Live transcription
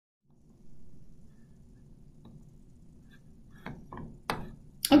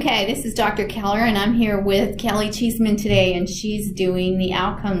Okay, this is Dr. Keller, and I'm here with Kelly Cheeseman today, and she's doing the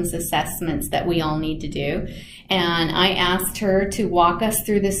outcomes assessments that we all need to do. And I asked her to walk us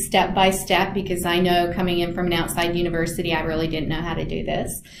through this step by step because I know coming in from an outside university, I really didn't know how to do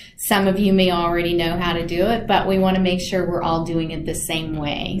this. Some of you may already know how to do it, but we want to make sure we're all doing it the same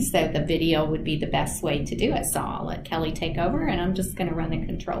way. So the video would be the best way to do it. So I'll let Kelly take over, and I'm just going to run the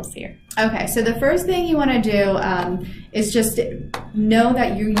controls here. Okay, so the first thing you want to do is just know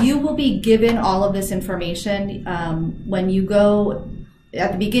that you will be given all of this information when you go.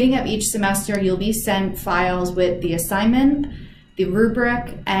 At the beginning of each semester, you'll be sent files with the assignment, the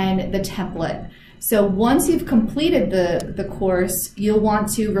rubric, and the template. So once you've completed the course, you'll want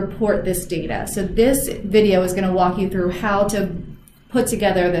to report this data. So this video is going to walk you through how to put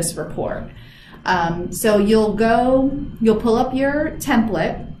together this report. So you'll pull up your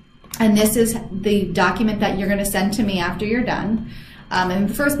template, and this is the document that you're going to send to me after you're done. And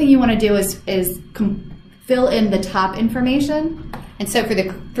the first thing you want to do is fill in the top information. And so for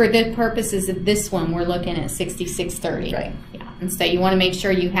the purposes of this one, we're looking at 6630. Right. Yeah. And so you want to make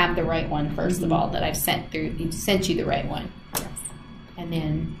sure you have the right one first of all, that I've sent you the right one. Yes. And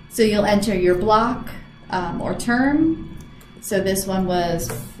then so you'll enter your block or term. So this one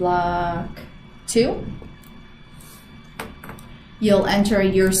was block 2. You'll enter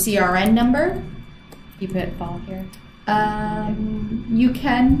your CRN number. You put fall here. You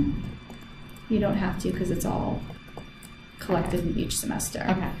can. You don't have to because it's all collected in each semester.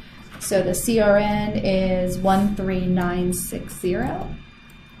 Okay. So the CRN is 13960.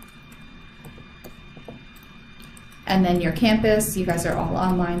 And then your campus, you guys are all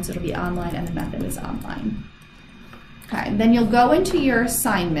online, so it'll be online, and the method is online. Okay, and then you'll go into your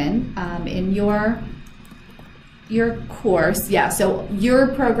assignment in your course. Yeah, so your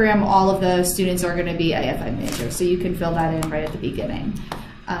program, all of the students are going to be AFM majors, so you can fill that in right at the beginning.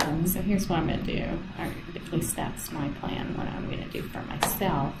 So here's what I'm going to do, or at least that's my plan. What I'm going to do for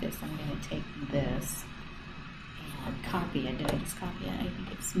myself is I'm going to take this and copy it. Did I just copy it? I think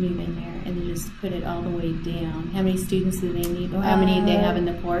it's move in there and then just put it all the way down. How many students do they need? How many do they have in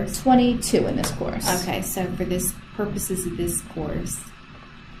the course? 22 in this course. Okay, so for this purposes of this course,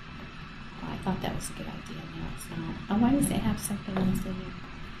 I thought that was a good idea. No, it's not. Oh, why does it have something else in here?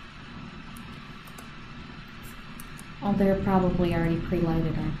 Oh, they're probably already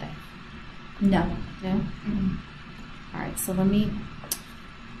preloaded, aren't they? No. No? Mm-hmm. All right, so let me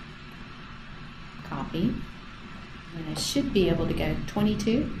copy. And I should be able to go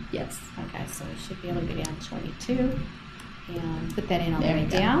 22. Yes. Okay, so I should be able to go down 22 and put that in all the way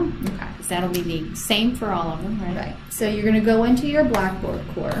down. Okay. Because that'll be the same for all of them, right? Right. So you're going to go into your Blackboard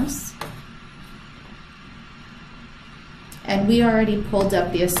course. And we already pulled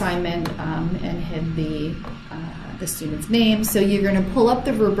up the assignment and hid the student's name. So you're going to pull up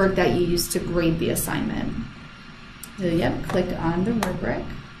the rubric that you used to grade the assignment. So yep, click on the rubric.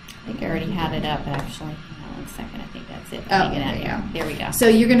 I think I already had it up actually. Hang on 1 second. I think that's it. Oh, there you go. There we go. So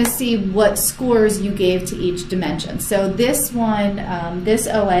you're going to see what scores you gave to each dimension. So this one, this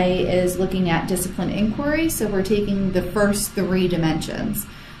OA is looking at discipline inquiry. So we're taking the first 3 dimensions.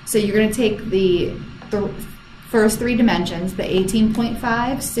 So you're going to take the first 3 dimensions, the 18.5,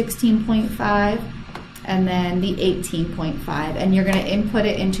 16.5, and then the 18.5, and you're going to input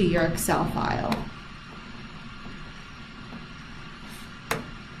it into your Excel file.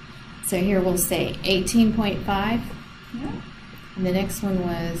 So here we'll say 18.5. Yeah. And the next one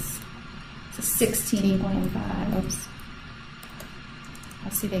was 16.5. Oops.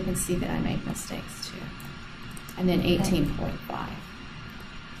 I'll see if they can see that I make mistakes too. And then 18.5.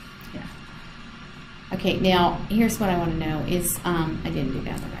 Yeah. Okay, now here's what I want to know is, I didn't do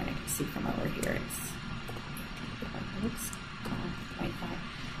that one right. I can see from over here. It's 18.5.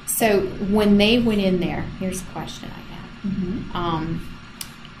 So when they went in there, here's a question I have. Mm-hmm.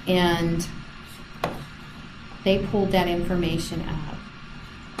 And they pulled that information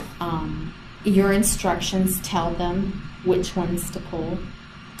up. Your instructions tell them which ones to pull.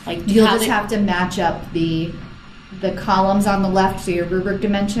 Like you'll just have to match up the columns on the left, so your rubric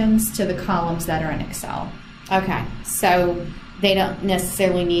dimensions, to the columns that are in Excel. Okay, so they don't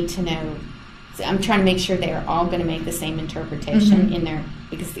necessarily need to know. So I'm trying to make sure they are all going to make the same interpretation in there,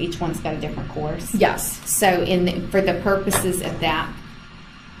 because each one's got a different course. Yes. So for the purposes of that,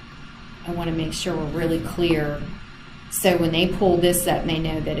 I want to make sure we're really clear. So when they pull this up and they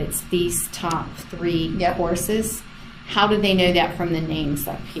know that it's these top 3 courses, how do they know that from the names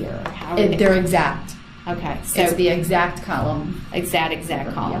up here? They're exact. Okay, so it's the exact column. Exact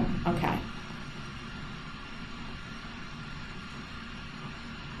column. Yep. Okay.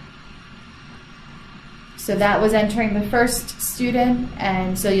 So So that was entering the first student,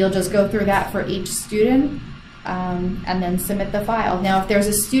 and so you'll just go through that for each student and then submit the file. Now, if there's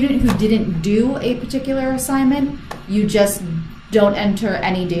a student who didn't do a particular assignment, you just don't enter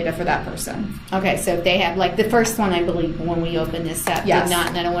any data for that person. Okay, so if they have, like the first one, I believe, when we opened this up, Yes. did not,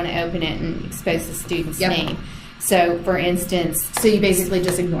 and I don't want to open it and expose the student's Yep. name. So, for instance, So you basically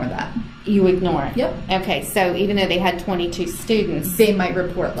just ignore that. you ignore it. Yep. Okay, so even though they had 22 students, They might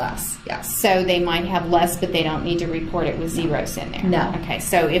report less, yes. so they might have less, but they don't need to report it with zeros in there. No. Okay,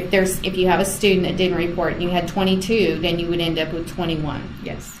 so if you have a student that didn't report and you had 22, then you would end up with 21.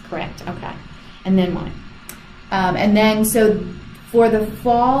 Yes. Correct. Okay. And then what? And then, so for the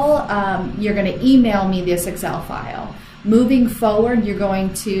fall, you're going to email me this Excel file. Moving forward, you're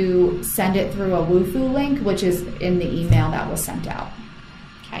going to send it through a Wufoo link, which is in the email that was sent out.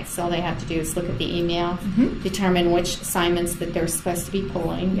 Okay, so all they have to do is look at the email, Mhm. determine which assignments that they're supposed to be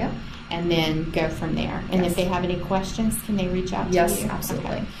pulling, Yep. and then go from there. And Yes. if they have any questions, can they reach out to Yes, you? absolutely.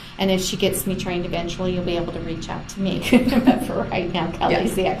 Okay. And if she gets me trained eventually, you'll be able to reach out to me. But for right now, Kelly's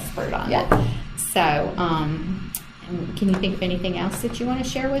Yes. the expert on Yeah. it. So, can you think of anything else that you want to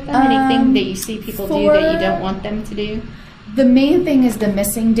share with them? Anything that you see people do that you don't want them to do? The main thing is the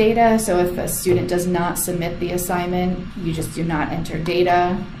missing data. So if a student does not submit the assignment, you just do not enter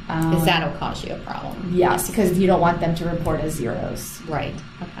data. Because that'll cause you a problem. Yes, because you don't want them to report as zeros. Right.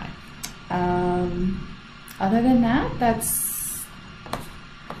 Okay. Other than that, that's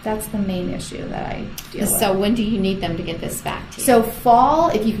the main issue that I deal with. So when do you need them to get this back to you? So fall,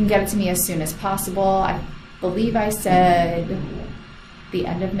 if you can get it to me as soon as possible. I believe I said the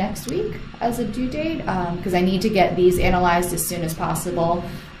end of next week as a due date, because I need to get these analyzed as soon as possible.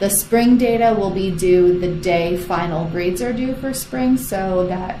 The spring data will be due the day final grades are due for spring, so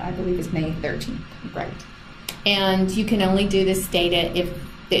that I believe is May 13th. Right. And you can only do this data if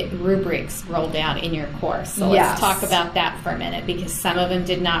the rubrics rolled out in your course. So let's Yes. talk about that for a minute, because some of them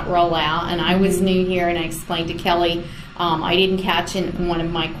did not roll out, and I was new here, and I explained to Kelly I didn't catch in one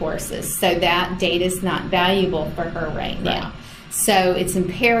of my courses, so that data is not valuable for her right now. So it's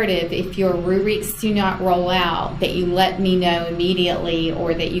imperative, if your rubrics do not roll out, that you let me know immediately,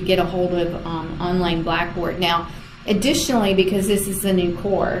 or that you get a hold of Online Blackboard. Now, additionally, because this is a new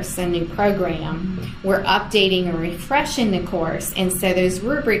course, a new program, we're updating and refreshing the course, and so those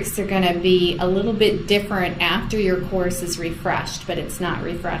rubrics are going to be a little bit different after your course is refreshed, but it's not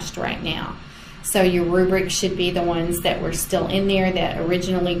refreshed right now. So your rubrics should be the ones that were still in there that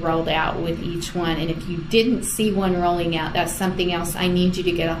originally rolled out with each one. And if you didn't see one rolling out, that's something else. I need you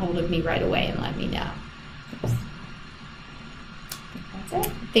to get a hold of me right away and let me know. That's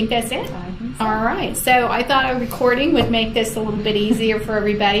it. Think that's it? I think so. All right. So I thought a recording would make this a little bit easier for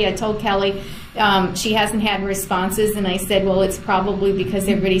everybody. I told Kelly she hasn't had responses, and I said, well, it's probably because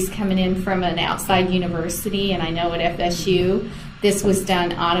everybody's coming in from an outside university, and I know at FSU this was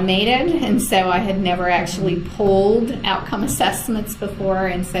done automated, and so I had never actually pulled outcome assessments before,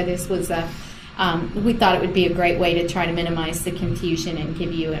 and so this was a we thought it would be a great way to try to minimize the confusion and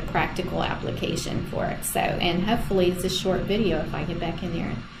give you a practical application for it. So, and hopefully it's a short video if I get back in there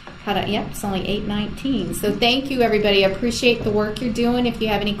and cut it. Yep, it's only 8:19. So thank you, everybody. I appreciate the work you're doing. If you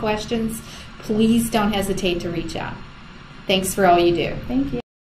have any questions, please don't hesitate to reach out. Thanks for all you do. Thank you.